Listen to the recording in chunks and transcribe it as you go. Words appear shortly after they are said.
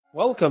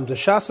Welcome to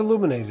Shas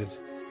Illuminated.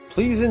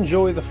 Please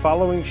enjoy the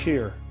following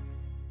shir.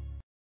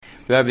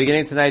 We are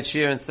beginning tonight's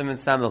shir in Siman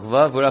Samach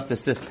Vav. We're up to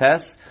Sif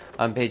Tes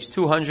on page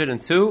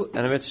 202,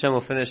 and Rabbi Hashem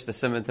will finish the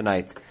Siman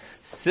tonight.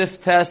 Sif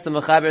Tes, the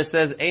Mechaber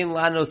says, Ein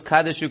lanos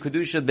Kaddish u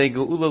Kedusha ben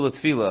Geula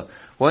l'Tfila.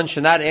 One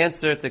should not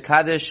answer to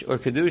Kaddish or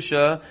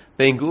Kedusha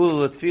ben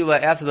Geula l'Tfila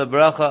after the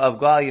bracha of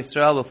Gal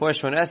Yisrael before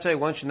Shemon Esrei.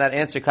 One should not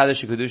answer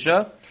Kaddish or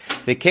Kedusha.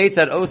 The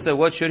Ketzad Osa,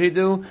 what should he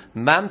do?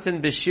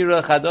 Mamtin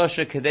b'shira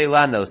chadosha kedei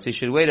lanos. He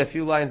should wait a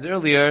few lines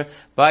earlier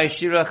by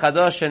shira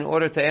chadosha in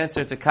order to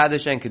answer to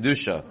Kaddish and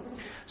Kedusha.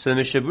 So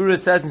the Mishabura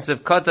says in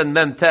Sivkatan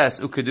Mem Tes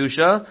u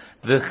Kedusha,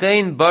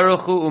 v'chein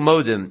baruchu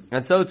umodim.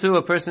 And so too,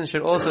 a person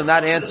should also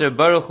not answer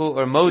baruchu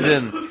or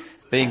modim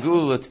ben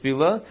Geula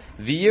l'Tfila.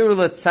 V'yiru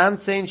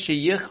l'tzamtzein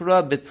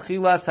sheyichra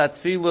b'tchilas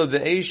hatfila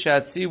b'eish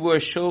hatzibur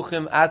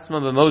shochim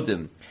atzma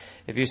b'modim.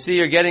 If you see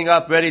you're getting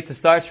up ready to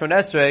start Shemon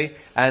Esrei,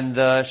 and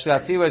the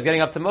Tzibur is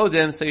getting up to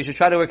Modim, so you should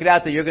try to work it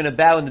out that you're going to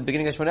bow in the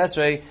beginning of Shemon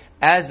Esrei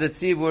as the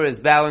Tzibur is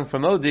bowing for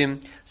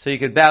Modim, so you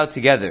could bow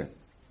together.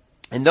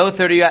 In note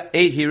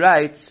 38 he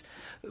writes,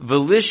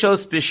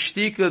 V'lishos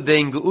b'shtika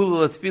ben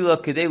geula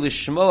l'tfila k'dei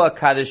l'shmoa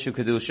kaddish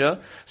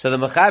u'kedusha. So the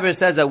Mechaber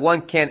says that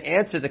one can't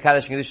answer the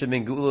kaddish and kedusha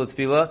ben geula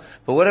l'tfila,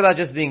 but what about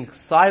just being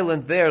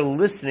silent there,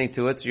 listening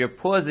to it, so you're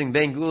pausing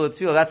ben geula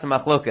l'tfila, that's a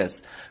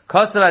machlokas.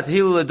 Kostav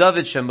athilu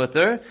l'david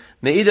shemuter,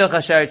 me'idach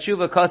ashar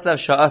tshuva kostav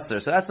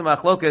sha'aser. So that's a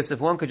machlokas, if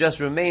one could just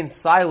remain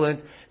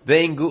silent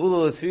ben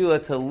geula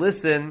l'tfila to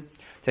listen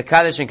to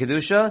kaddish and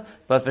kedusha,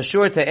 but for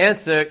sure to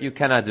answer, you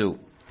cannot do.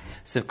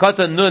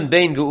 Sivkata nun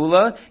bein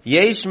geula,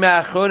 yesh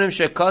me'achronim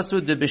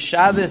shekasu de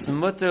b'shabbos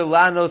muter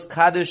lanos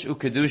kaddish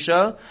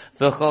u'kedusha,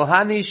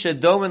 v'cholhani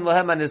shedomen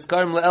lahem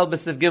anizkarim le'el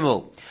b'siv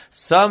gimel.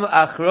 Some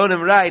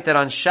achronim write that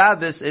on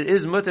Shabbos it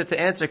is muter to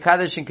answer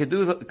kaddish and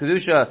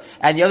kedusha,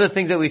 and the other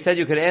things that we said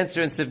you could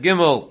answer in siv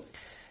gimel,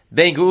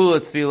 bein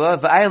geula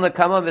tefila, v'ayin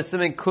l'kamam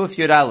v'simin kuf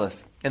yud Alef.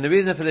 And the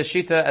reason for the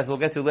shita, as we'll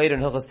get to later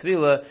in Hilchos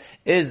Tefillah,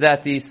 is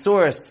that the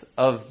source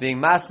of being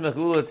masmech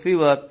geula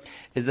tefillah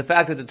is the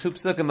fact that the two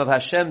psukim of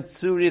Hashem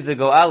Tzuri the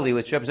Goali,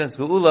 which represents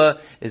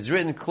Geula, is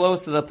written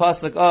close to the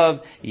pasuk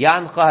of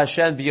Yancha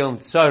Hashem B'Yom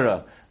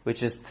Tzara,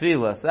 which is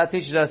Tefillah. So that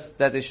teaches us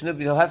that there shouldn't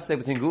be no hefsek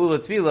between Geula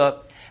and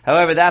Tefillah.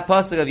 However, that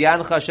pasuk of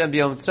Yancha Hashem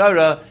B'Yom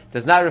Tzara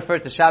does not refer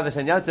to Shabbos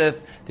and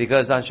Yontif,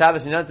 because on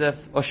Shabbos and Yontif,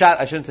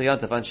 I shouldn't say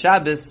Yontif, on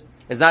Shabbos,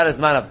 is not a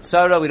zman of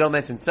tzara, we don't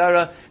mention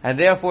tzara, and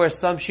therefore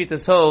some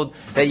shittas hold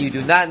that you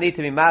do not need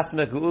to be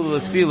masmech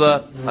geula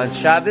tefillah on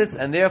Shabbos,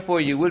 and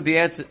therefore you would be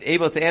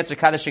able to answer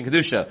Kaddish and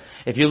Kedusha.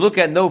 If you look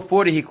at note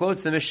 40, he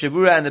quotes the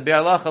Mishabura and the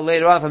Be'er Halacha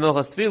later on from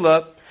Hilchos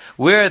Tefillah,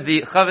 where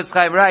the Chavetz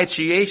Chaim writes,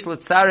 sheyesh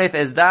l'tzaref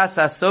es das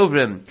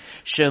ha-sovrim,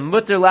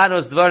 shemuter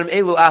lanos dvarim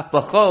elu af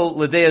b'chol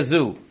l'dei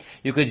azu.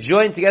 You could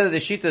join together the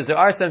shittas. There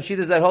are some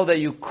shittas that hold that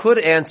you could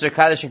answer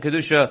Kaddish and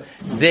Kedusha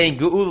bein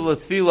geula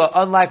l'tefila.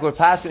 Unlike we're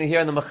passing here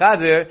in the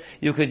Mechaber,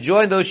 you could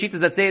join those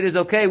shittas that say it is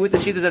okay with the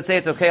shittas that say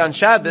it's okay on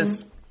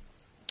Shabbos.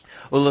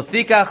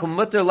 Ulefikach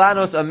muter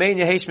lanos amen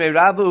yehesh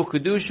me'rabu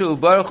u'kedusha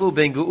u'baruchu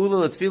bein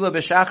geula l'tefila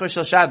b'shachar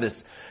shel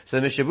Shabbos. So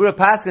the Mishabura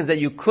paskins that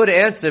you could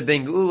answer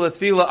bein geula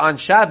l'tefila on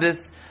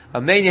Shabbos,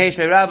 amen yehesh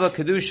me'rabu,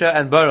 kedusha,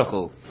 and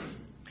baruchu.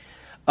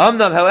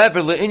 Amnam,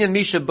 however, le'inyan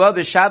misha ba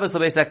b'Shabbos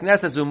l'beis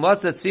haknesses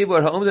u'matzah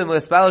tzibur ha'umdim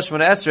l'espal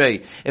Shemon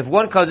Esrei. If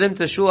one comes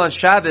into shul on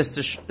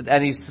Shabbos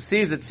and he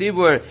sees that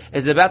tzibur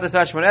is about to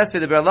start Shemon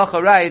Esrei, the Be'er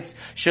Halacha writes,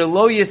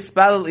 shelo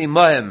yispal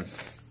imahem.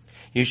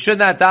 You should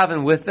not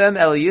daven with them.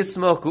 El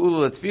yismoch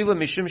geula l'tefila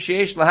mishum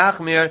sheyesh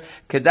lahachmir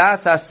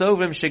kedas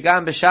hasovrim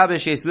shegam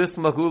b'Shabbos sheyesh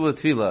lismoch geula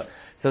l'tefila.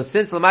 So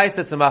since l'maisa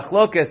it's a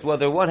machlokas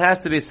whether one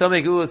has to be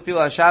somei geula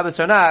l'tefila on Shabbos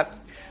or not,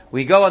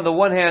 we go on the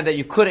one hand that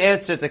you could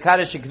answer to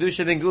Kaddish and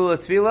Kedusha ben Geula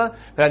Tefillah,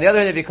 but on the other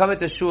hand, if you come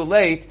into shul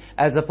late,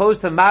 as opposed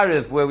to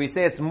Mariv, where we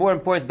say it's more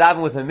important to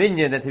daven with a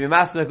minyan than to be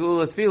Masmech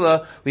Geula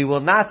Tefillah, we will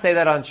not say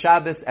that on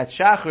Shabbos at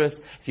Shachris.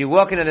 If you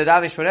walk in and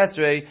daven Shemon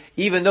Esrei,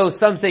 even though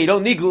some say you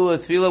don't need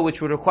Geula Tefillah,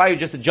 which would require you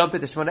just to jump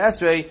into Shemon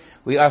Esrei,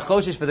 we are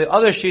choshish for the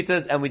other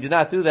shitas, and we do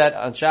not do that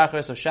on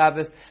Shachris or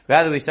Shabbos.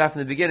 Rather, we start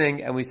from the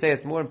beginning, and we say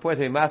it's more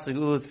important to be Masmech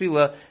Geula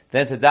Tefillah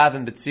than to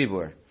daven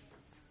b'tzibur.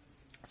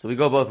 So we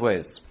go both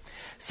ways.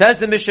 Says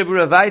the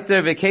Mishabura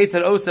Vaiter,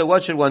 v'ketzad osa,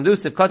 what should one do?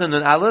 Sivkatan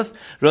nun Alef,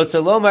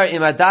 rotzalomar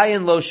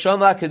imadayin lo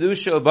shoma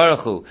kedusha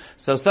u'baruchu.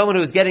 So someone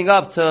who's getting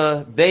up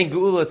to bein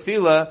geula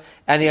tefillah,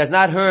 and he has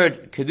not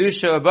heard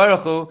kedusha or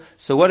baruchu,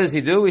 so what does he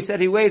do? He said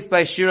he waits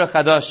by shira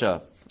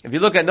chadasha. If you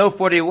look at note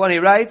 41, he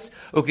writes,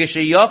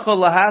 ukishiyachol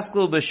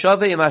lahaskul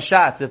b'shove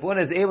imashatz. If one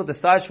is able to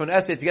start Shemon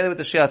Esrei together with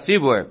the Shiat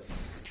Tzibur,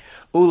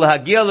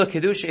 Ulahagia lo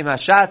kedusha im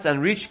hashatz,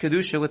 and reach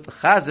kedusha with the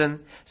chazan.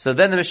 So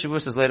then the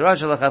Mishabur says later on,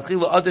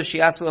 shalachadchilu adu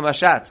shiasu im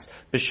hashatz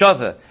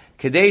b'shava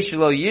kedei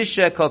shelo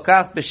yisha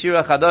kolkach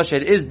b'shira chadash.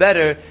 It is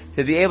better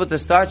to be able to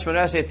start Shemon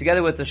Esrei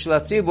together with the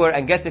Shilat Tzibur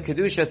and get to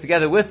kedusha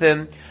together with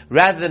him,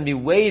 rather than be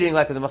waiting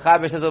like the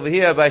Mechaber says over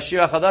here by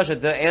shira chadasha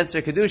to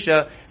answer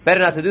kedusha. Better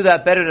not to do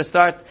that. Better to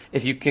start,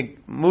 if you can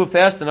move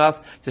fast enough,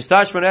 to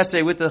start Shemon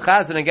Esrei with the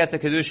chazan and get to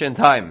kedusha in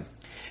time.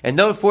 And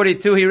note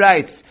 42, he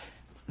writes,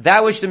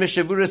 that which the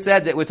Mishabura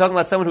said that we're talking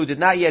about someone who did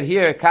not yet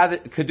hear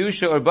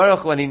Kedusha or Baruch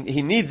Hu and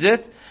he needs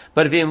it,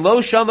 but if in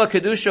lo shama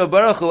Kedusha or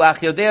Baruch Hu, ach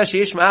yodea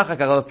sheyish ma'achak,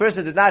 if a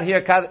person did not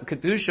hear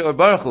Kedusha or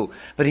Baruch Hu,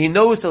 but he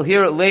knows he'll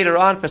hear it later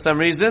on for some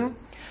reason,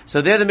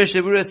 so there the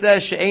Mishabura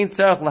says, she'ein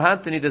tzarech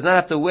lahamtin, he does not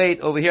have to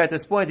wait over here at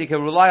this point, he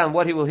can rely on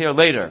what he will hear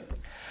later.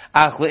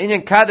 Ach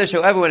le'inyan Kaddish,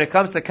 however, when it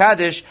comes to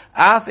Kaddish,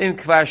 af im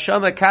kvar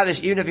shama Kaddish,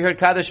 even if you heard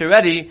Kaddish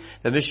already,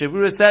 the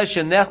Mishabura says,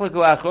 she'nechleku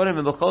achronim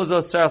and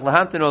b'chozos tzarech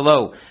lahamtin or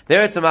lo.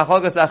 There it's a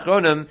machlokes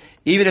achronim,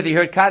 even if he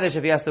heard Kaddish,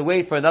 if he has to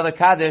wait for another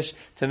Kaddish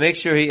to make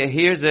sure he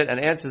hears it and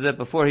answers it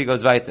before he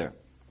goes weiter.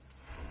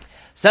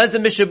 Says the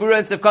Mishabura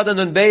in Sefkot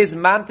Nun Beis,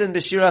 mamtin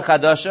b'shira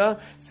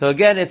chadasha. So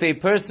again, if a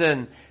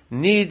person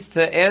needs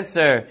to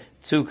answer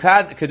to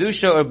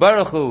Kedusha or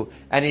Baruch Hu,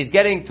 and he's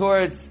getting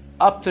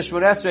up to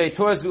Shemon Esrei,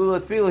 towards Geula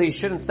Tefillah, he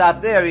shouldn't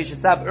stop there, he should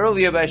stop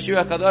earlier by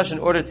Shira Chadash in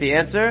order to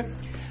answer.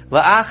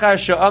 La'achar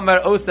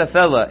she'amar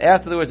ostafela,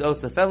 after the words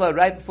ostafela,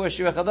 right before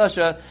Shira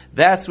Chadasha,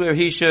 that's where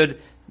he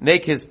should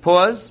make his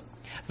pause.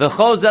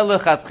 V'chol zel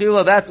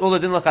lechatchila, that's all the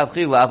din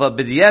lechatchila. Ava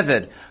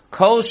b'diavad,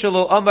 kol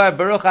shelo amar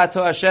baruch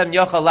ato Hashem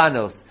yochal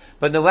lanos.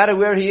 But no matter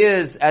where he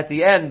is at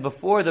the end,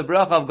 before the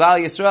bracha of Gal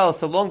Yisrael,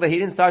 so long that he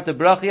didn't start the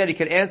bracha yet, he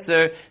could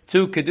answer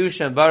to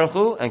Kedusha and Baruch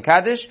Hu and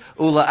Kaddish.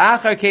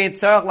 Ula'achar kein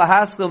tzarech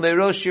lahaskil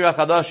meirosh shira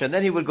chadasha. And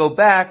then he would go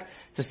back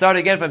to start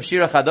again from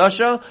Shira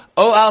Chadasha,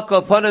 o al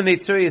kol ponim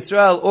mitzur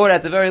Yisrael, or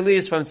at the very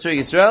least from Tzur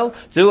Yisrael,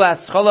 do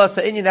as cholas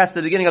ha'inyan, that's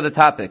the beginning of the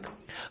topic.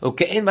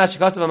 Ukein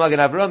mashikasav Magen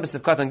Avram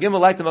b'Sefkat on Gimel,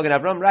 like the Magen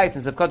Avram writes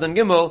in Sefkat on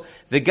Gimel,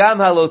 v'gam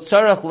halo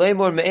tzarech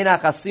leimor me'en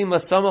ha'chasima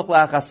samoch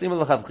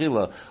la'chasima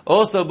l'chavchila.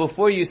 Also,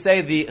 before you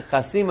say the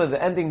chasima,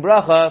 the ending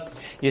bracha,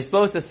 you're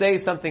supposed to say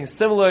something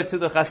similar to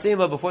the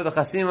chasima before the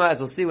chasima, as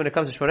we'll see when it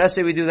comes to Shemon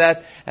Esrei we do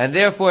that, and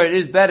therefore it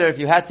is better if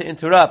you had to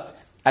interrupt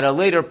at a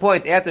later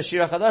point after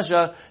Shira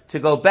Chadasha to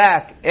go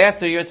back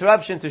after your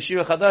interruption to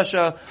Shira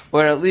Chadasha,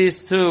 or at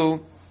least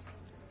to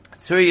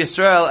Tzur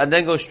Yisrael, and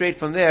then go straight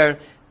from there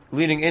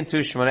leading into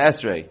Shemon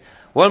Esrei.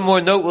 One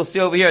more note we'll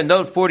see over here,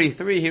 note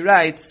 43, he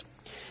writes,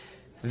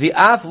 the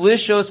af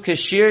lishos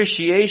kashir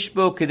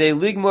shieshbo k'dei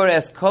ligmor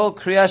es kol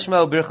Krias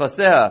Shema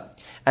u'birchoseha.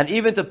 And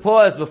even to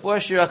pause before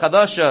Shira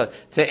Chadasha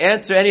to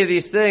answer any of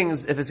these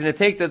things, if it's going to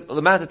take the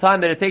amount of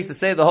time that it takes to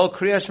say the whole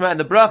Krias Shema and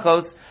the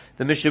brachos,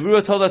 the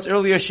Mishabura told us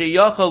earlier,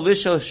 sheyachal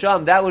lishos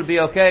sham, that would be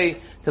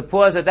okay to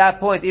pause at that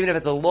point, even if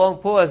it's a long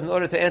pause in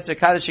order to answer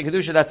Kaddish and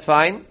Kedusha, that's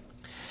fine.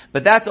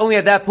 But that's only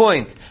at that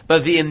point.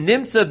 But the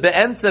nimtza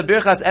be'emtza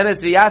birchas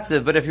emes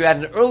v'yatziv. But if you had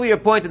an earlier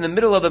point in the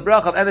middle of the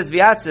bracha of emes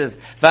v'yatziv,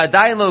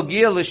 v'adayin lo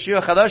gia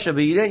l'shira chadasha,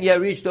 but you didn't yet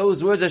reach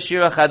those words of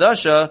shira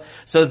chadasha,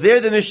 so there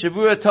the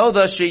Mishabura told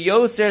us,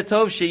 sheyoser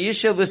tov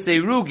sheyisha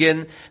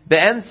l'seirugin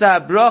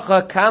be'emtza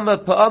bracha kama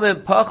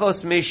pa'amim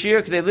pachos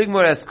meishir k'dei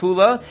ligmor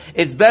eskula.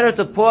 It's better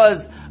to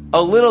pause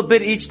a little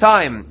bit each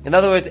time. In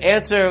other words,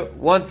 answer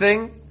one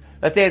thing.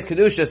 Let's say it's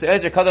Kedusha, so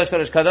answer Kadosh,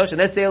 Kadosh, Kadosh,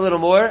 and let's say a little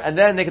more, and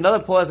then make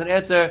another pause and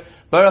answer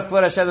Baruch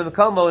Kvod Hashem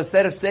B'Mekomo,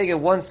 instead of saying it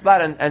one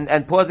spot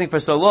and pausing for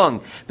so long.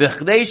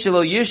 B'chdei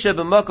shelo yisha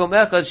b'makom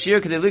echad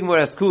shir k'dei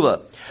ligmor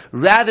eskula.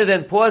 Rather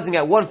than pausing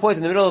at one point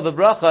in the middle of the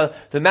bracha,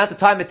 the amount of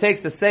time it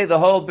takes to say the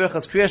whole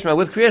Birchas Krias Shema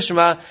with Krias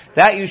Shema,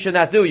 that you should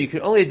not do. You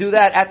can only do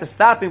that at the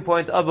stopping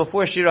point of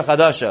before Shira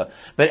Chadasha.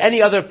 But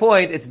any other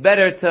point, it's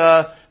better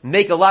to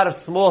make a lot of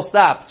small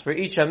stops for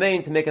each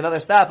Amen to make another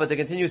stop, but to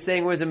continue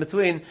saying words in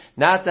between,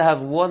 not to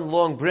have one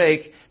long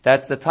break.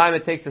 That's the time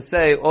it takes to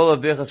say all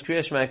of Birchas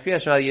Krias Shema and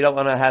Krias Shema. You don't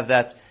want to have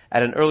that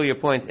at an earlier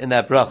point in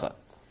that bracha.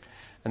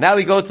 And now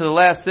we go to the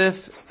last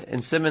sif in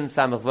siman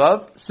samach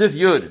vav, sif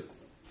yud.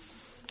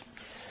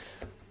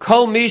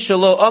 Kol mi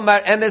shelo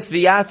omar emes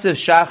v'yatziv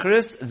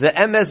shachris, the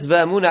emes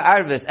v'amuna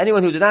arvis.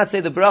 Anyone who did not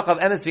say the bracha of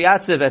emes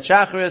v'yatziv at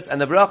shachris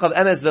and the bracha of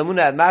emes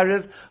v'amuna at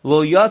mariv,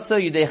 lo yotza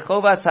yudei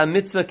chovas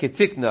ha-mitzvah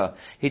ketikna.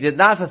 He did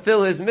not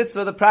fulfill his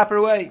mitzvah the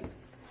proper way.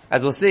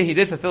 As we'll see, he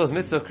did fulfill his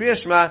mitzvah of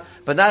Krias Shema,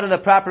 but not in the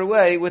proper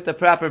way with the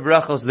proper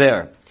brachos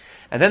there.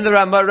 And then the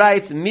Rama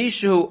writes,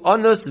 Mishu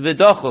onus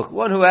v'dochuch,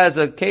 one who has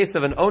a case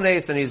of an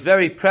ones and he's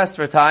very pressed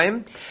for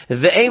time.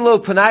 Ve'ein lo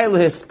panai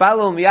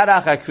l'hispalo miyad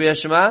achar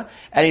Krias Shema,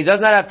 and he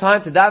does not have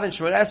time to daven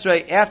Shemon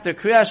Esrei after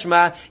Krias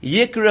Shema.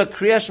 Yikra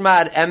Krias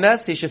Shema at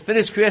emes, he should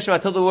finish Krias Shema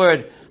till the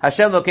word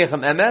Hashem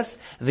lokechem emes.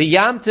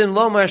 V'yamtin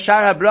lomar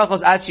shar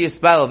ha'brachos ad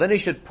sheyispalo. Then he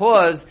should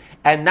pause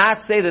and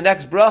not say the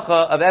next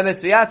bracha of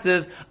emes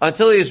v'yatziv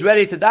until he is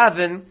ready to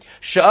daven.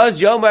 Sha'az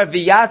yomar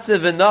v'yatziv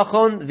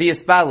v'nachon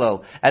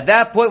v'yispalo. At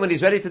that point, when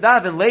he's ready to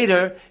daven,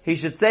 later, he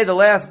should say the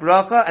last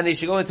bracha, and he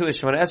should go into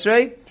his Shemon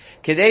Esrei.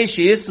 Kedei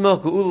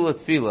she'yismach ge'ula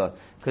l'tfila.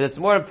 Because it's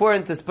more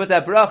important to put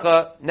that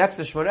bracha next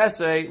to Shemon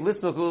Esrei,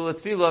 lismach ge'ula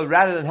l'tfila,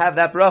 rather than have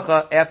that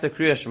bracha after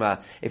Krias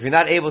Shema, if you're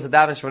not able to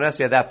daven Shemon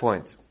Esrei at that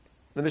point.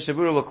 The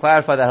Mishabura will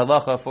clarify that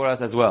halacha for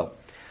us as well.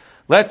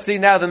 Let's see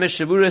now the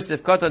Mishabura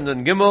Sifkot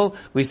on Gimel.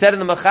 We said in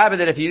the Machaber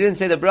that if you didn't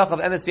say the bracha of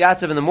emes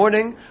v'yatziv in the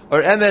morning,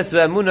 or emes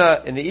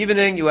v'amuna in the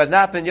evening, you had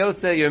not been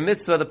yotze your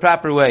mitzvah the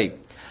proper way.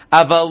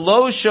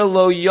 Avalo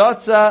shelo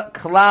yotza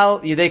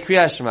klal yidei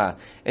Krias Shema.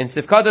 In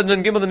Sifkata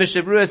Nun Gimel, the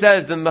Mishnah Berurah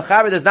says the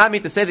Mechaber does not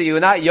mean to say that you are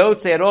not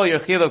yotze at all your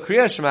chiyuv of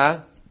Krias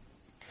Shema.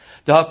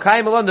 The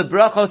Hakayim alone, the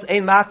brachos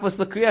ein makvos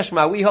l'Kriyas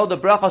Shema. We hold the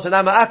brachos are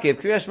not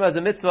ma'akiv. Kriyas Shema is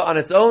a mitzvah on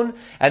its own,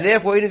 and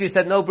therefore even if you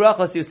said no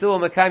brachos, you still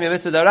will makayim your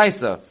mitzvah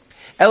d'oraisa.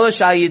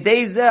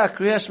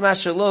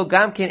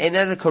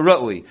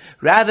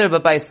 Rather,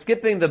 but by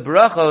skipping the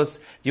brachos,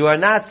 you are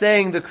not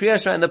saying the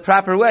Kriyas Shema in the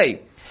proper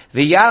way.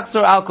 And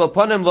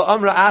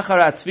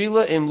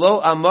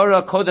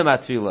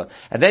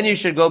then you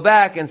should go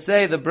back and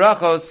say the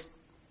brachos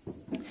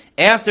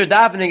after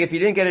davening, if you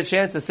didn't get a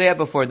chance to say it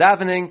before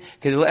davening,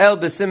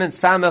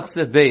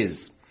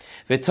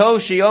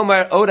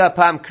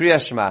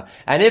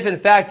 and if in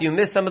fact you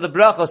missed some of the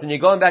brachos and you're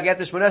going back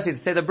after Shmoneh to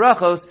say the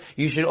brachos,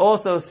 you should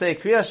also say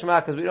Krias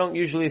Shema, because we don't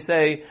usually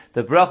say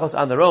the brachos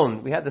on their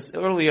own. We had this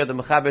earlier, the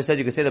Mechaber said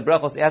you could say the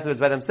brachos afterwards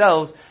by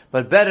themselves,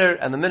 but better,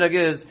 and the minhag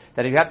is,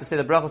 that if you have to say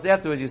the brachos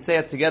afterwards, you say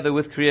it together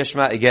with Krias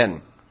Shema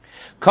again.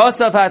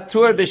 Kosav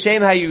hatur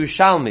b'shem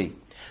hayushalmi.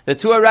 The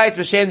Torah writes,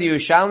 V'shem the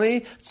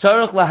Yerushalmi,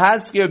 Tzorach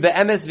lahazkir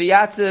be'emes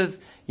v'yatziv,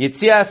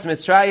 Yitzias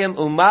Mitzrayim,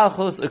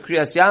 Umalchus,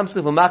 Ukrias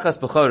Yamsuf, Umakas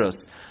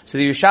Bechoros. So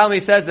the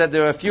Yerushalmi says that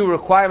there are a few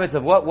requirements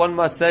of what one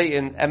must say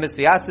in emes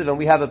v'yatziv, and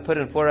we have it put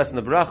in for us in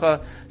the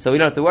bracha, so we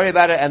don't have to worry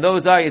about it, and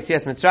those are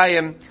Yitzias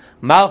Mitzrayim,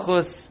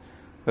 Malchus,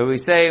 where we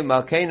say,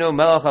 Malkeinu,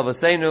 Melech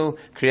Avoseinu,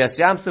 Krias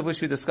Yamsuf, which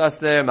we discussed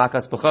there,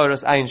 Makas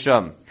Bechoros, Ayin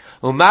Sham.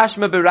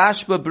 Umashma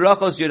berashba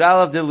brachos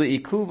yudalav de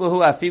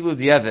leikuvahu afilu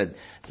dieved.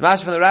 It's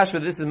mashma from the Rashba,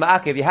 this is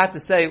ma'akev. You have to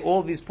say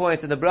all these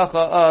points in the bracha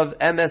of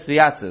emes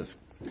v'yatziv.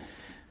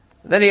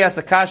 Then he has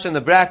a kasha in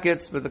the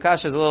brackets, but the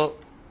kasha is a little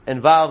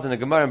involved in the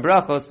Gemara and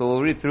brachos, but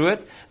we'll read through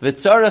it.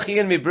 V'tzorach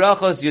yin mi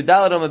brachos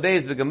yudalad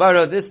amabeis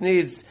v'Gemara. This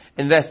needs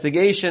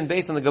investigation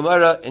based on the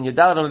Gemara in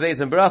yudalad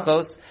amabeis and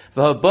brachos.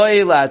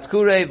 V'haboi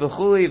la'atkure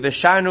v'chuli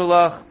v'sharnu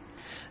lach.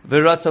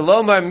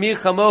 V'ratzalomar mi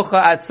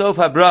chamocha ad sof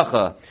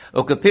habracha.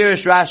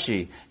 Okapirish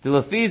Rashi.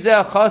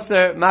 D'lefize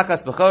choser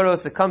makas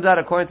bechoros. It comes out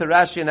according to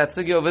Rashi and that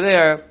sugi over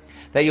there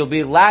that you'll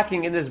be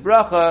lacking in this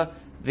bracha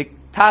the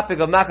topic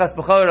of makas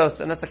bechoros,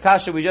 and that's a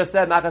kasha we just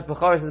said. Makas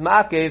bechoros is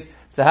ma'akev.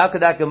 So how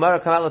could that Gemara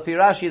come out lefi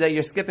Rashi that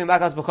you're skipping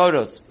makas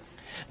bechoros?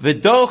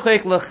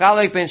 V'dochek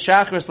lechalek ben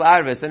shachris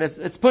la'arvis, and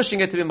it's pushing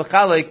it to be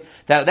mechalik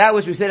that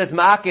which we said is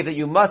ma'akev, that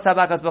you must have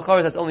makas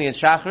bechoros, that's only in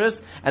shachris,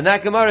 and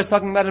that Gemara is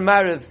talking about in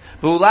mariv.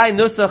 V'ulai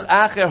nusach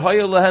acher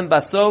hoyo lehem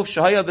basof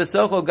shahoyo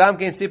besocho gam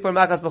kein sipur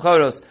makas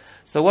bechoros.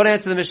 So what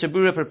answer the Mishnah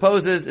Berurah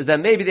proposes is that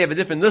maybe they have a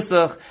different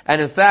nusach,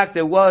 and in fact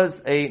there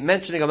was a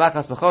mentioning of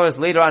makas bechoros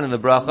later on in the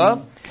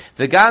bracha.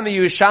 V'gami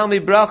Yerushalmi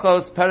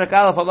brachos perak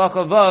alef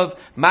halacha vav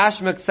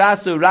mashma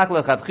ksasu rak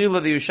lechatchila.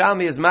 The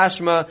Yerushalmi is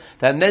mashma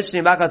that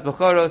mentioning makas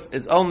bechoros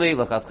is only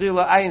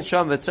lechatchila. Ayin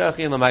sham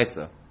v'tzerachin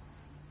l'maisa.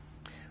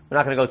 We're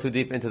not going to go too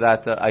deep into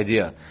that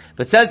idea.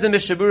 But says the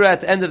Mishnah Berurah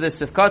at the end of this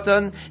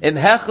Sifkatan, Im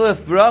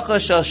hechlef bracha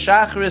shel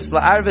shachris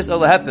la'arvis o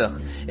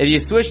lehepech. If you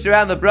switched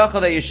around the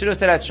bracha that you should have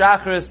said at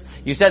shachris,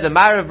 you said the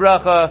mariv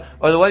bracha,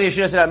 or the one you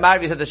should have said at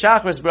mariv, you said the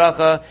shachris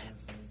bracha.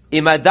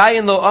 Im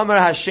adayin lo omer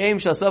Hashem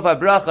shel sof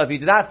ha-bracha. If you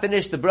did not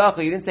finish the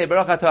bracha, you didn't say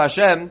bracha to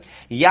Hashem,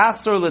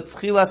 yachzor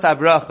l'tchilas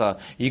ha-bracha.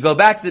 You go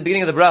back to the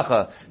beginning of the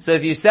bracha. So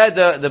if you said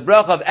the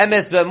bracha of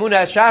emes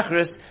v'emunah at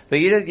shachris, but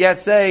you didn't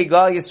yet say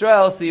Gal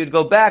Yisrael, so you'd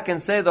go back and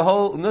say the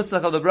whole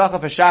nusach of the bracha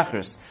for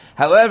shachris.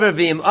 However,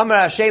 v'im omer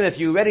Hashem, if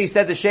you already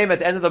said the shem at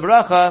the end of the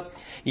bracha,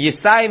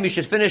 yisayim, you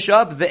should finish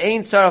up,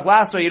 v'ein tzarach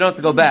lasor, you don't have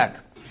to go back.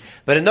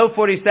 But in note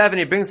 47,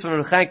 he brings from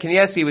Rabbi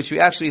Tzvi which we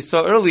actually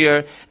saw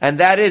earlier, and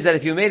that is that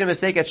if you made a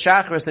mistake at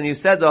Shachris and you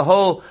said the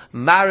whole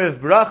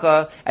Mariv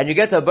bracha, and you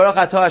get to Baruch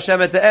Atah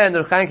Hashem at the end,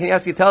 Rabbi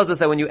Tzvi tells us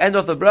that when you end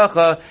off the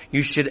bracha,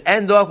 you should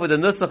end off with the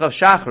nusach of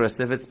Shachris.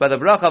 If it's by the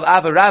bracha of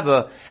Ava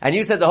Rabbah, and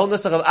you said the whole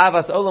nusach of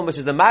Avas Olam, which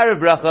is the Mariv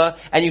bracha,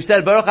 and you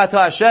said Baruch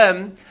Atah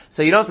Hashem,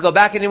 so you don't have to go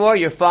back anymore,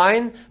 you're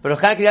fine. But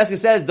Rabbi Tzvi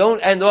says,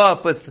 don't end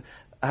off with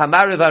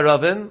Hamariv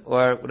Haravim,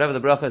 or whatever the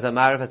bracha is,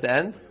 Hamariv at the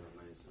end.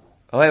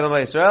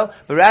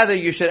 But rather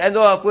you should end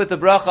off with the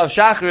bracha of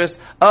Shachris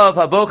of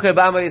Habocher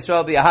B'Ama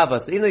Yisrael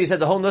B'Yahavas. Even though you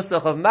said the whole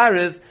nusach of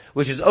Mariv,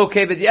 which is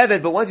okay with the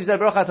Eved, but once you said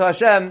bracha to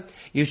Hashem,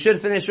 you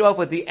should finish off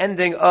with the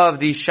ending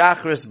of the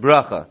Shachris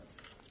bracha.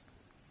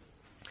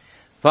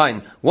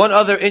 Fine. One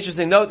other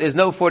interesting note is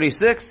note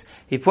 46.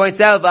 He points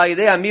out,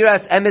 V'ayidei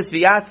amiras emes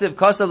v'yatziv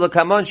kosav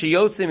l'kamon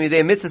sheyotzim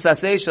yidei mitzvahs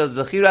aseh shel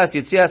zechiras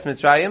yitzias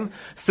Mitzrayim.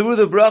 Through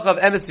the bracha of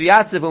emes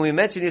v'yatziv, when we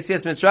mention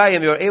yitzias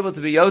Mitzrayim, you are able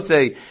to be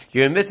yotzei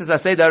your mitzvahs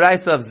aseh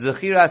daraisa of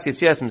zechiras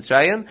yitzias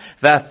Mitzrayim.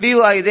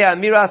 V'afilu ayidei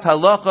amiras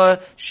halacha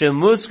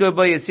shemusker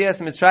bo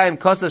yitzias Mitzrayim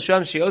kosav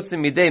sham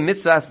sheyotzim yidei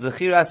mitzvahs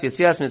zechiras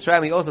yitzias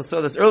Mitzrayim. We also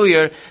saw this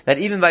earlier, that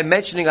even by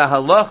mentioning a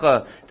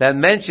halacha that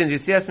mentions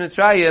yitzias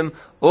Mitzrayim,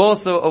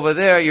 also over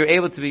there, you're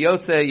able to be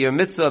yotzei your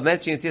mitzvah of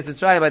mentioning Yitzias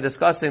Mitzrayim by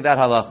discussing that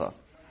halacha.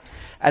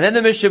 And then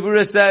the Mishnah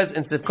Berurah says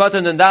in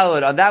Sifkatan and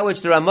Daled, on that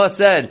which the Ramah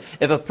said,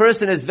 if a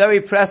person is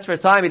very pressed for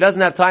time, he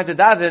doesn't have time to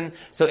daven,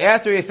 so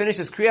after he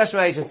finishes Krias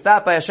Shema, he should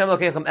stop by Hashem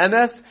Lokechem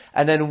Emes,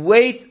 and then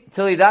wait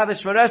till he davens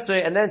Shema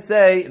Esrei, and then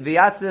say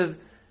V'yatziv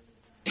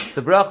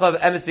the bracha of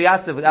emes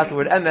v'yatziv without the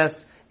word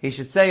emes, he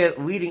should say it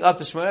leading up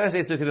to Shema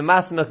Esrei, so it can be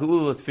masmech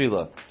geula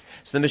tefillah.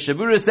 So the Mishnah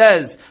Berurah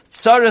says,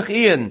 Tzarech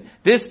Ian,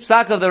 this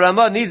psak of the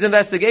Ramah needs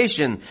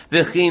investigation.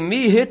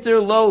 V'chimi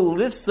hitter lo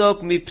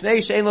lifsok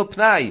mipnei she'en lo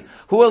pnai.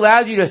 Who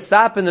allowed you to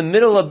stop in the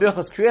middle of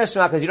Birchas Krias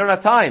Shema because you don't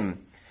have time?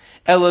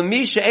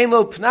 Elami she'en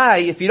lo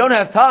pnai, if you don't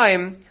have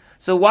time,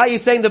 so why are you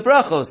saying the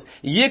brachos?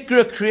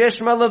 Yikra Krias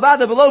Shema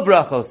levada below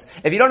brachos.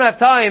 If you don't have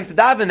time to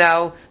daven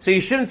now, so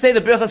you shouldn't say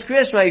the Birchas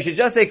Krias Shema, you should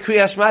just say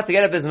Krias Shema to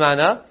get a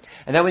bismana.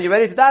 And then when you're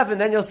ready to daven,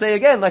 then you'll say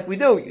again, like we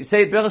do. You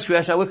say Birchas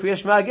Krias Shema with Krias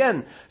Shema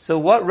again. So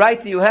what right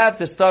do you have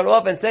to start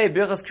off and say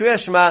Birchas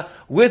Krias Shema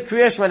with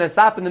Krias Shema and then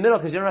stop in the middle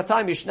because you don't have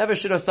time? You never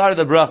should have started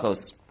the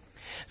brachos.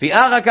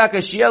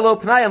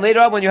 And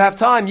later on when you have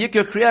time,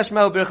 Yikr Krias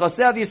Shema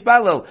Birchoseh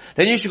Yispalel.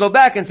 Then you should go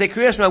back and say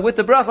Krias Shema with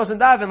the brachos and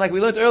daven like we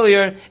learned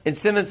earlier in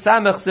Siman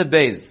Samech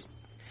Sebez.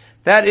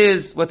 That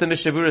is what the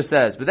Mishnah Berurah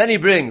says. But then he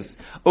brings,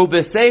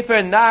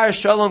 Ubesefer Nar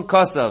Shalom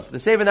Kosav. The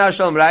Sefer Nar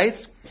Shalom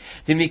writes,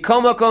 Really, the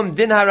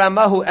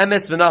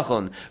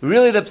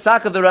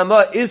psak of the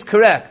Ramah is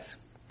correct.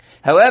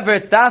 However,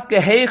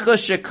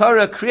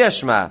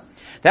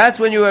 that's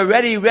when you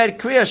already read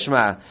Krias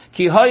Shema.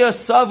 He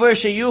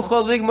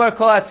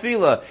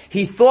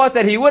thought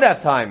that he would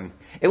have time.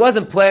 It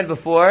wasn't planned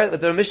before. That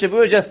the Mishnah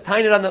Berurah just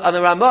tied it on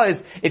the Ramah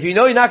is, if you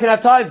know you're not going to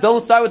have time,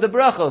 don't start with the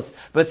brachos.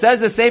 But it says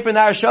the Sefer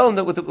Nar Shalom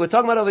that what we're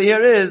talking about over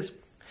here is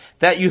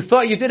that you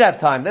thought you did have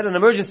time. Then an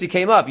emergency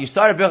came up. You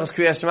started Birchas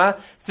Krias Shema,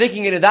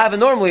 thinking it would daven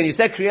normally, and you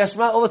said Krias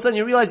Shema. All of a sudden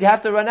you realize you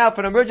have to run out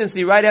for an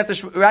emergency right after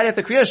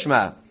Krias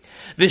Shema.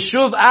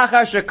 V'shuv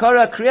achar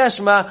shekara Krias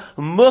Shema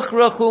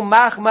muchrachu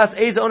machmas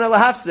eza ona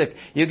lahafsik.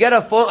 You get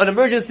an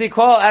emergency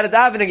call out of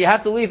davening. You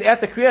have to leave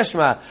after Krias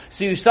Shema.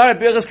 So you started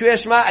Birchas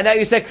Krias Shema, and now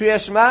you said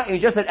Krias Shema, and you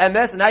just said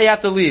emes, and now you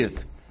have to leave.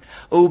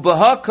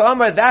 Ubahak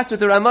kamar. That's what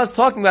the Ramah is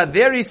talking about.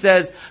 There he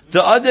says the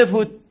adav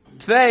hu.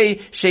 There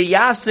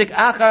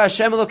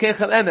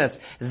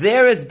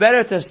is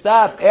better to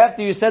stop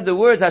after you said the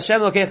words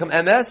Hashem Lokechem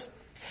Emes.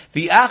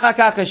 Then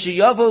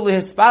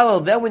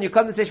when you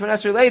come to say Shema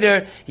Esrei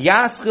later,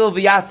 Yaschil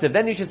v'yatziv.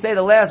 Then you should say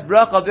the last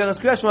bracha of Birchas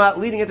Krias Shema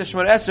leading into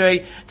Shema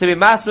Esrei to be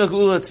Masmech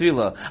Geula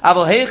Tefillah.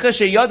 Aval heicha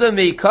sheyada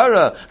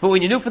meikara. But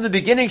when you knew from the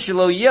beginning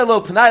Shelo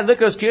Yelo Pnai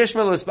Likos Krias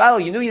Shema Lo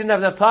Hispalel, you knew you didn't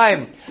have enough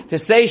time to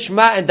say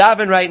Shema and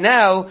daven right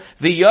now.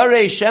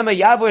 V'yorei Shema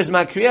Yavor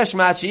Zman Krias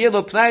Shema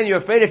Sheyelo Pnai, and you're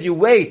afraid if you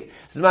wait,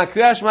 Zman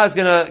Krias Shema is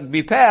going to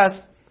be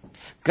passed.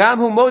 He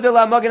also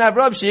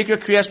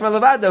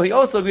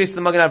agrees to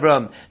the Magen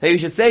Avraham that you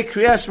should say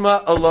Krias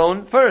Shema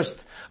alone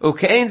first. So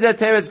Mishnah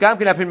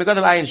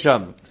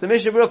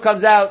Berurah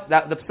comes out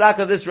that the psak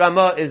of this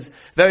Ramah is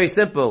very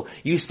simple.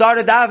 You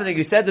started davening,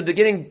 you said the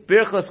beginning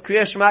Birchos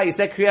Krias Shema, you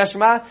said Krias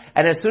Shema,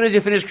 and as soon as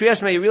you finish Krias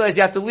Shema, you realize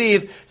you have to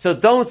leave. So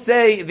don't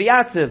say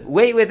V'yatziv.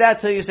 Wait with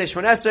that till you say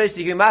Shema Esrei, so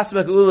you can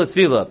masmech geula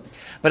tefillah.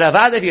 But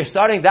avad, if you're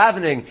starting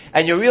davening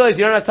and you realize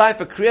you don't have time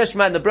for Krias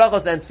Shema and the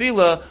brachos and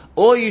tefillah,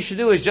 all you should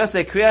do is just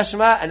say Krias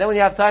Shema, and then when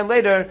you have time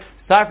later,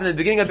 start from the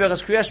beginning of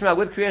Birchos Krias Shema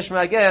with Krias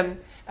Shema again,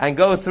 and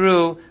go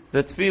through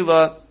the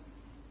tefillah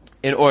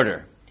in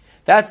order.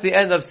 That's the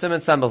end of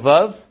Siman Samach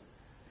Vav.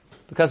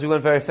 Because we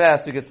went very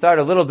fast, we could start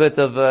a little bit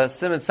of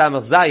Siman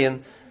Samach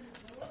Zayin.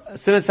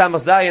 Siman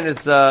Samach Zayin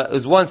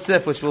is one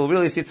sif, which we'll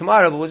really see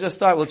tomorrow, but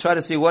we'll try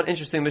to see one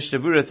interesting Mishnah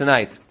Berurah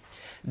tonight.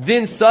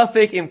 Din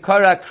Safik im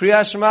Kara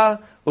Krias Shema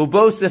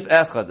ubosif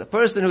echad. The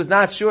person who's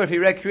not sure if he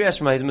read Krias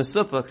Shema, he's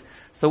mesupach.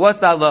 So what's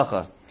the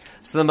halacha?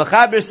 So the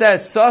Mechaber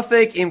says,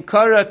 Safik im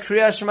Kara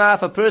Krias Shema,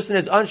 if a person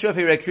is unsure if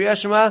he read Krias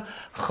Shema,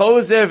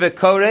 chozer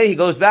v'koreh, he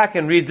goes back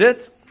and reads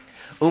it.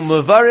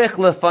 U'mevarich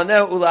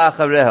lefaneh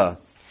ula'achareha.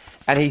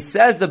 And he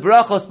says the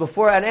brachos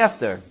before and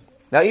after.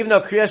 Now, even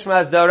though Krias Shema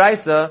is the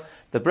oraisa,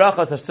 the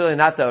brachos are still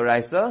not the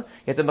oraisa.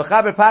 Yet the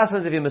Mechaber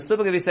passes, if you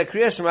mesubak, if you say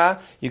Krias Shema,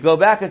 you go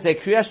back and say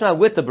Krias Shema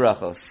with the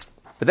brachos.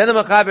 But then the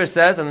Mechaber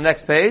says on the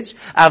next page,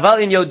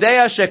 Aval in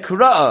Yodea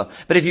shekra'a.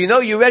 But if you know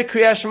you read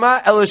Krias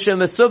Shema, elo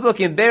shemesubak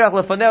in berach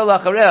lefaneh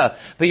ula'achareha.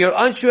 But you're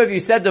unsure if you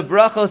said the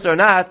brachos or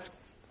not,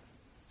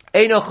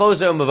 eino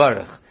chozer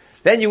u'mevarich.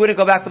 Then you wouldn't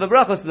go back for the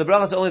brachos, so the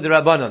brachos are only the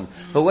rabbanon.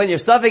 But when your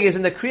suffix is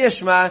in the Krias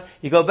Shema,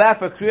 you go back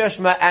for Krias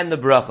Shema and the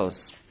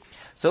brachos.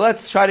 So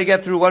let's try to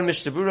get through one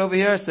Mishnah Berurah over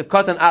here.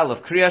 Sivkot and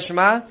Alef, Krias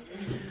Shema.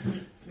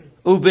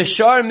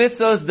 Ubishar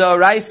mitzvos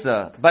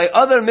da'oraisa. By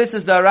other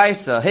mitzvos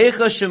da'oraisa.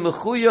 Heicha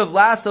shemechuyav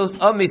lasos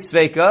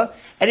amisveika.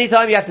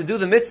 Anytime you have to do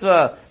the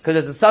mitzvah, because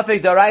it's a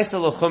suffix da'oraisa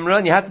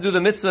l'chumran, you have to do the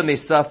mitzvah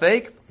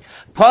misafek.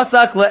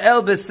 Pasak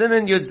le'el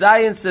b'simin yud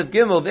zayin sev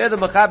gimel. They're the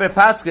Mechaber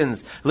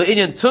Paskins.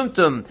 Le'inyan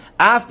tumtum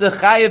after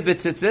chayev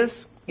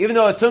b'tzitzis. Even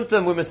though a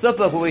tumtum with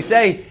mesupach, when we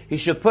say he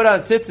should put on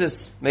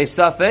tzitzis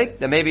meisafek,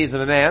 that maybe he's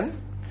a man.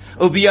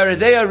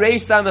 Ubiyaredeya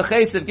reish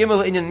samachay sev gimel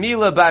le'inyan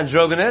mila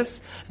ba'androgonus.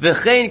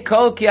 V'chein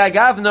kol ki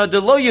agavna de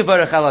lo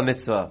yivarech ala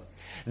mitzvah.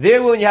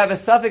 There, when you have a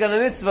suffix on the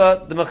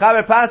mitzvah, the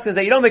Mechaber Paskins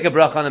that you don't make a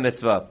bracha on the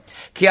mitzvah.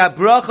 Ki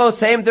abrachos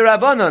heim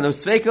derabanan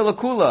usveika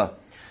l'kula.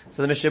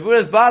 So the Mishnah Berurah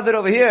is bothered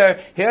over here.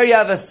 Here you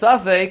have a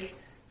suffix,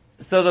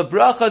 so the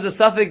bracha is a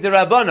suffix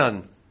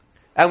derabanan.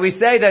 And we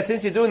say that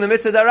since you're doing the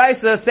mitzvah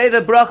daraisa, say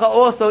the bracha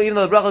also, even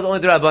though the bracha is only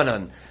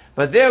derabanan.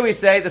 But there we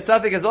say the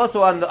suffix is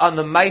also on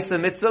the Maisa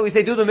mitzvah. We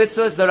say do the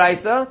mitzvah, it's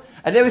daraisa,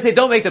 and then we say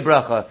don't make the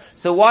bracha.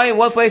 So why in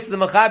one place is the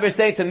Mechaber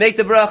saying to make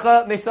the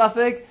bracha,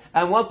 mesafik,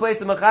 and one place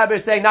the Mechaber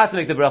is saying not to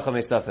make the bracha,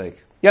 mesafik?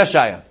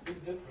 Yashaya.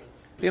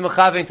 Be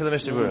Mechaving to the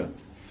Mishnah Berurah.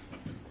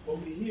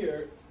 Over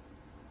here,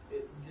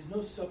 there's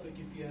no suffix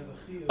if you have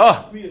a chiyuv.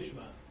 Oh! Krias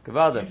Shema.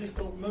 Gavalda. You just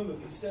don't remember if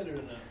you said it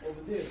or not.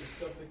 Over there, there's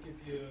suffix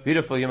if you...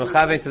 Beautiful. You're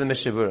Mechaving to the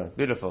Mishnah Berurah.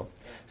 Beautiful.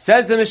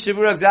 Says the Mishnah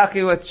Berurah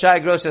exactly what Shai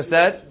Grosha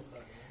said.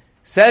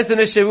 Says the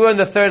Mishnah Berurah in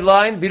the third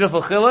line.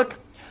 Beautiful chiluk.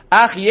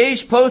 Ach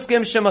yesh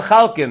poskim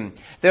shemachalkim.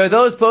 There are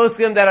those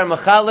poskim that are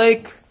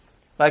machalik,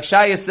 like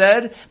Shaya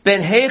said,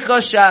 ben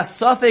heicha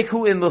sha'asafek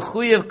hu im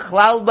mechuyev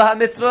klal b'ha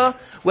mitzvah,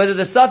 whether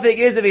the suffix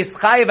is if he's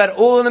chayiv at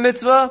all in the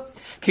mitzvah,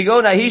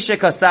 kigon ahisha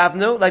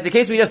kasavnu, like the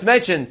case we just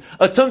mentioned,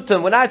 a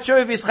tumtum, we're not sure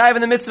if he's chayiv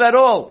in the mitzvah at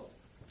all.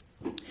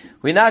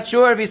 We're not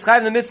sure if he's chayiv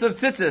in the mitzvah of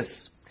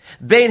tzitzis.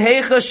 Ben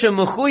heicha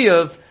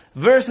she'mechuyev,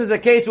 versus a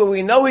case where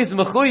we know he's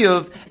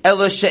mechuyev,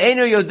 ela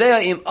she'enu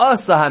yodea im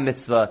asa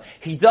ha-mitzvah.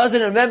 He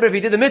doesn't remember if he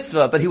did the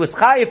mitzvah, but he was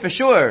chayiv for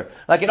sure.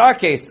 Like in our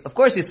case, of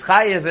course he's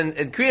chayiv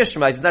in Krias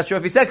Shema, he's not sure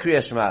if he said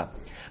Krias Shema.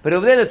 But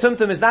over there the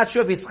tumtum is not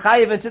sure if he's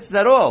chayiv in tzitzis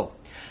at all.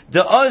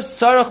 The oz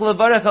tzarach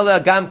levarech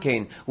aleh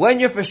gamkein. When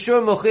you're for sure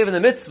mechuyev in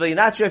the mitzvah, you're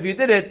not sure if you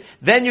did it,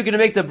 then you're going to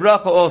make the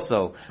bracha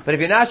also. But if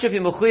you're not sure if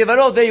you're mechuyev at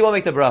all, then you won't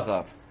make the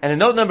bracha. And in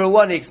note number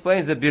 1, he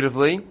explains it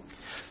beautifully.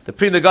 The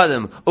Pri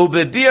Megadim.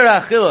 Ubebir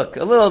ha-chiluk.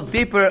 A little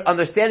deeper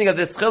understanding of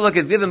this chiluk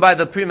is given by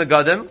the Pri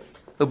Megadim.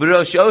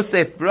 Uberosh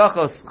Yosef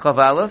brachos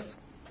chavalef.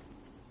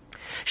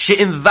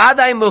 She'im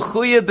vadai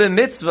mechuyev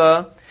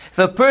b'mitzvah. If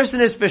a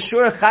person is for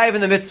sure chayiv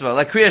in the mitzvah,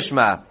 like Krias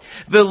Shema,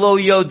 v'lo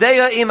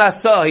yodea im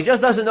asah, he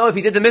just doesn't know if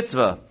he did the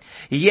mitzvah.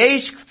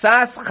 Yesh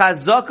k'tzas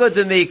chazaka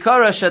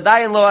d'meikara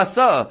shadayin lo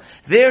asah.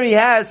 There he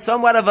has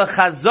somewhat of a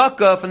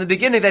chazaka from the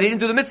beginning that he didn't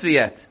do the mitzvah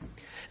yet.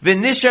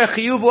 V'nishar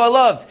chiyuvu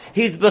alav.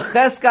 He's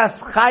b'cheskas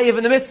chayiv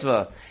in the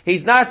mitzvah.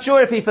 He's not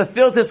sure if he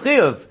fulfilled his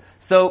chiyuv.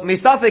 So,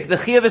 misafik, the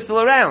chiyuv is still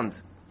around.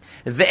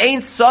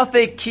 V'ein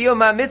safek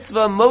kiyom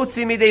ha-mitzvah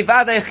motzi midei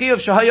vadai chiyuv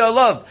shahaya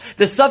alav.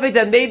 The safek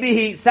that maybe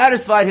he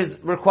satisfied his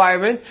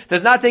requirement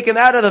does not take him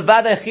out of the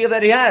vadai chiyuv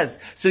that he has.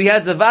 So he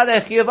has the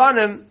vadai chiyuv on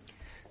him.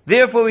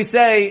 Therefore we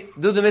say,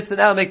 do the mitzvah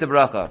now, make the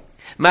bracha.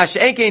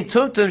 Mash'enkein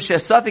tumtum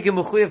she'safek im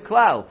mechuyev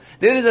klal.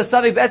 There is a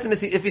safek betzim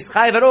if he's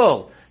chayiv at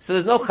all. So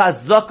there's no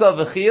chazaka of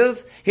a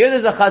chiyuv. Here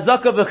there's a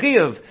chazaka of a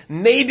chiyuv.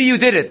 Maybe you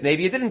did it.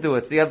 Maybe you didn't do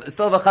it. So you have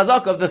still have a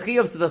chazaka of the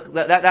chiyuv, so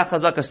that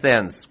chazaka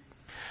stands.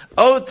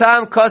 O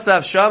tam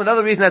kosav sham.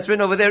 Another reason that's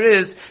written over there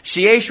is,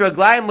 sheyesh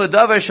raglayim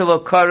l'davar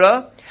shelo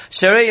kara,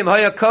 shereim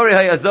haya kori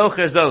haya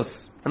zocher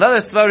zos. Another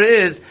svara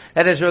is,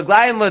 that there's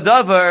raglayim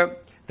l'davar,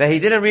 that he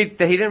didn't read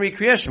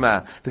Krias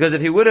Shema, because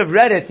if he would have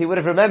read it, he would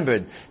have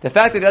remembered. The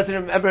fact that he doesn't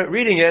remember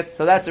reading it,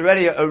 so that's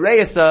already a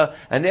reisa,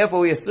 and therefore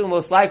we assume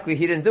most likely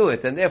he didn't do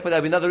it, and therefore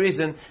that'd be another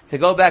reason to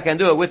go back and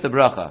do it with the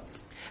bracha.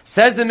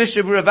 Says the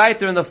Mishnah Berurah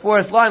Vayter in the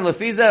 4th line,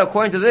 Lefiza,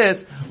 according to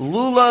this,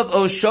 Lulav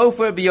o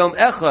shofar biyom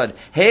echad,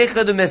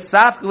 heichad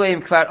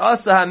u'mesafkeleim kvar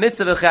asa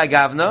ha-mitzvah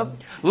v'chagavna.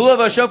 Lulav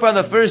o shofar on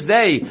the first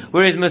day,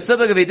 where he's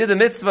mesubak if he did the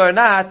mitzvah or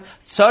not,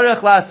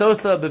 tzarech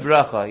la'asosa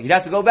b'bracha. You'd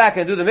have to go back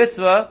and do the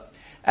mitzvah,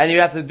 and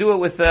you have to do it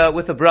with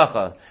a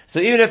bracha.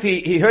 So even if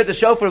he heard the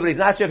shofar, but he's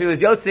not sure if he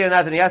was yotze or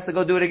not, then he has to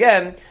go do it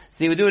again,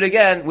 so he would do it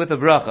again with a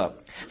bracha.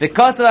 The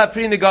Kosav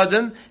Pri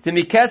Megadim, the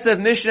Mikesav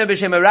Mishnah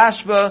b'shem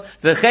HaRashba,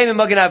 v'cheim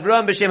Magen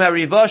Avram b'shem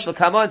HaRivosh,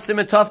 l'kamon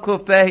siman Tov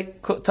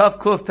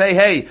Kuf Pei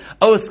Hey,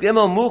 Os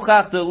Gimel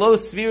Muchach de Lo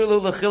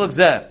Svirlu l'chiluk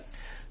zeh.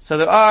 So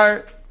there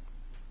are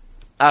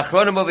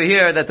Achronim over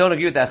here that don't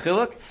agree with that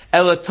chiluk.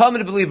 Ela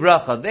tamid b'li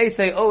bracha. They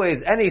say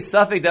always any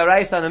suffix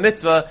daraisa on the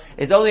mitzvah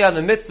is only on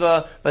the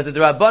mitzvah, but the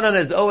drabanan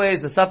is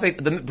always the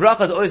suffix. The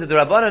bracha is always the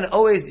drabanan.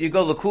 Always you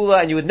go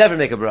l'kula and you would never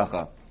make a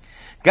bracha.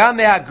 Gam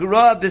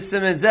me'agra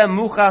b'simen zeh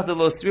muchach de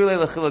lo svirle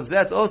l'chiluk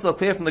zeh. It's also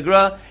clear from the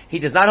gra he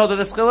does not hold to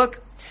this chiluk.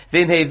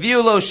 V'im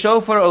heviu lo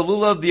shofar or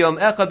lulav b'yom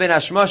echa ben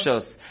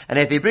hashmashos. And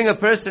if they bring a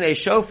person a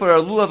shofar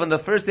or lulav on the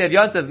first day of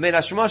Yontav ben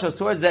hashmashos,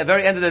 towards the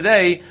very end of the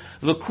day,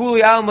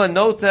 l'kuli alma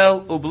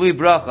notel ubli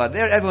bracha.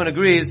 There everyone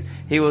agrees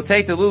he will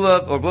take the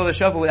lulav or blow the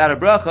shofar without a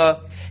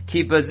bracha.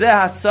 Ki bazeh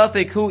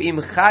hasafik hu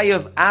im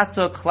chayav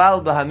ato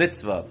klal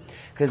b'hamitzvah.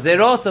 Because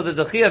there also there's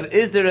a chayav.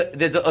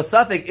 There's a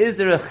suffix? Is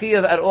there a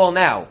chayav at all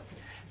now?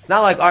 It's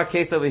not like our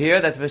case over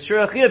here, that for sure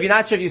a chiyuv, you're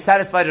not sure if you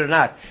satisfied it or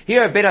not.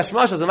 Here, Ben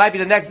Hashmashos, it might be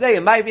the next day,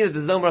 it might be that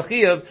there's no more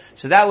chiyuv,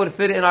 so that would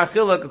fit in our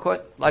chiluk,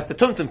 like the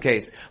tumtum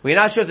case. We're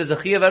not sure if there's a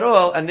chiyuv at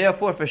all, and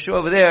therefore, for sure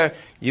over there,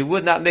 you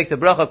would not make the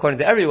bracha according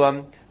to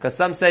everyone, because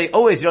some say,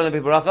 always you don't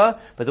make a bracha,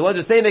 but the ones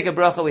who say make a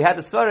bracha, we had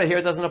the svara here,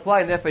 it doesn't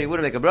apply, and therefore you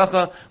wouldn't make a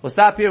bracha. We'll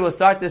stop here, we'll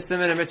start this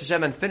siman in Mitzvah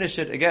Shem, and finish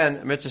it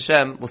again, Mitzvah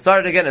Shem. We'll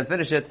start it again and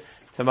finish it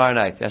tomorrow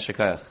night.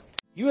 Yashakayach.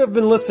 You have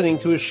been listening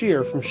to a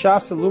shiur from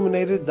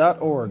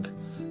shasilluminated.org.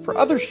 For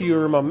other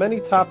shiurim on many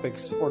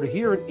topics, or to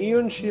hear an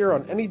Iyun shiur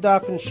on any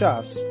daf in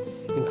Shas,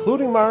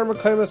 including Ma'ar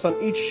Mekaymas on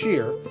each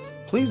shiur,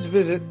 please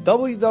visit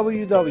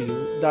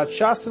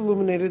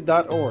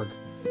www.shasilluminated.org.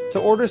 To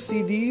order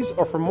CDs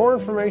or for more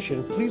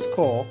information, please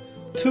call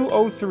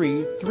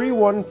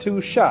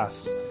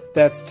 203-312-SHAS.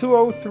 That's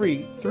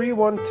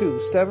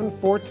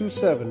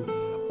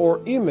 203-312-7427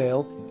 or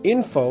email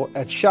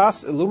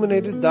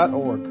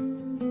info@shasilluminated.org.